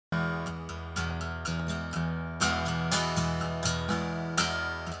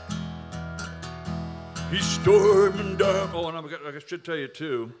He's storming down. Oh, and I should tell you,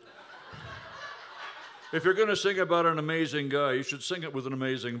 too. If you're going to sing about an amazing guy, you should sing it with an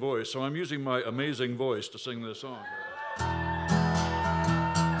amazing voice. So I'm using my amazing voice to sing this song.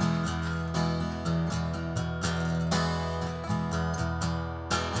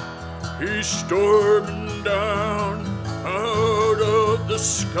 He's storming down out of the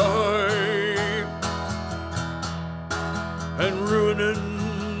sky and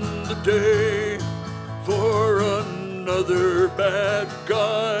ruining the day for another bad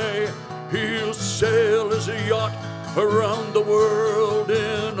guy. He'll sail his yacht around the world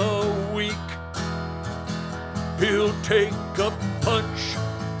in a week. He'll take a punch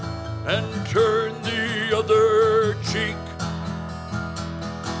and turn the other cheek.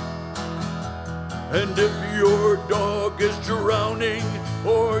 And if your dog is drowning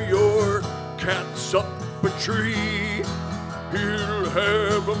or your cat's up a tree, he'll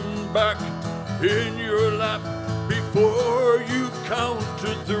have 'em back in your lap before you count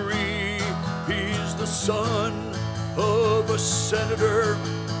to 3. He's the son of a senator,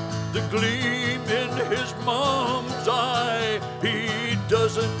 the gleam in his mom's eye. He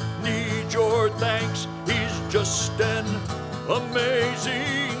doesn't need your thanks, he's just an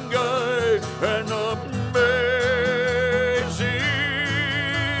amazing guy, an amazing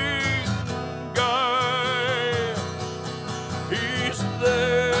guy. He's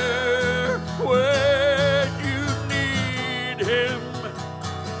there when you need him,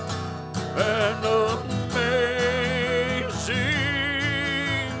 an amazing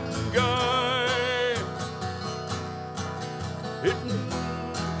guy. It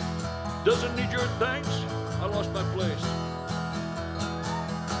doesn't need your thanks. I lost my place.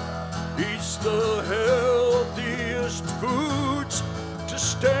 Eats the healthiest foods to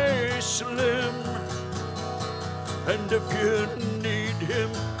stay slim. And if you need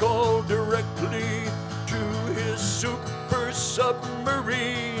him, call directly to his super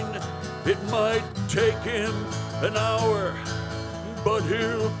submarine. It might take him an hour, but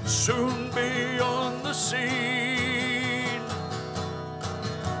he'll soon be on the scene.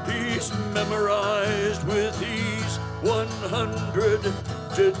 He's memorized with ease 100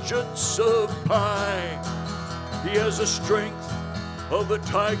 digits of pi. He has the strength of a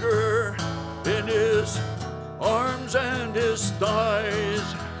tiger in his arms and his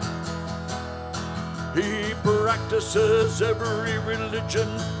thighs. He practices every religion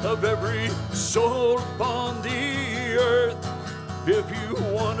of every soul upon the earth. If you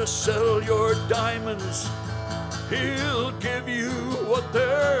want to sell your diamonds, he'll give you what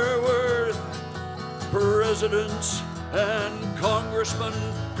they're worth. Presidents and congressmen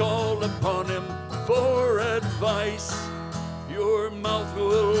call upon him for advice. Your mouth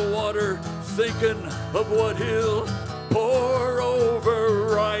will water thinking of what he'll pour over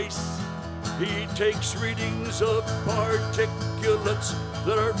rice. He takes readings of particulates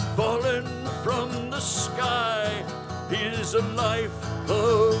that are falling from the sky. He's the life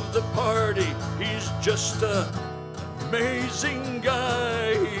of the party. He's just an amazing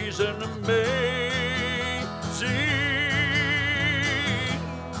guy. He's an amazing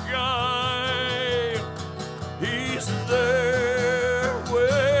guy. He's there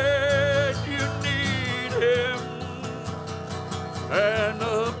when you need him. An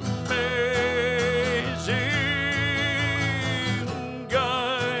amazing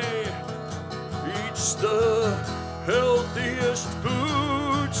guy. Eats the healthiest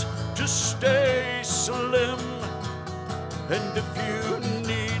foods to stay slim. And if you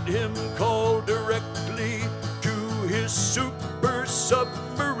need him, call directly to his super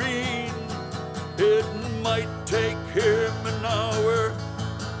submarine. It might take him an hour,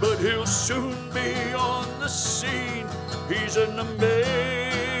 but he'll soon be on the scene. He's an amazing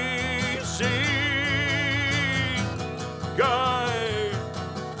guy,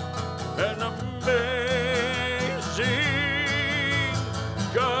 an amazing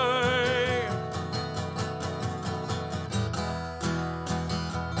guy.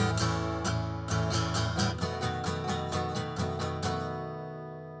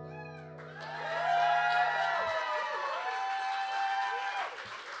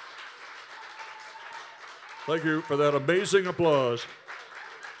 Thank you for that amazing applause.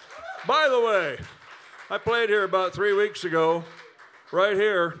 By the way, I played here about 3 weeks ago, right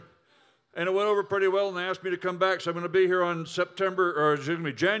here, and it went over pretty well, and they asked me to come back, so I'm going to be here on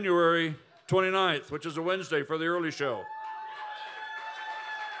January 29th, which is a Wednesday for the early show.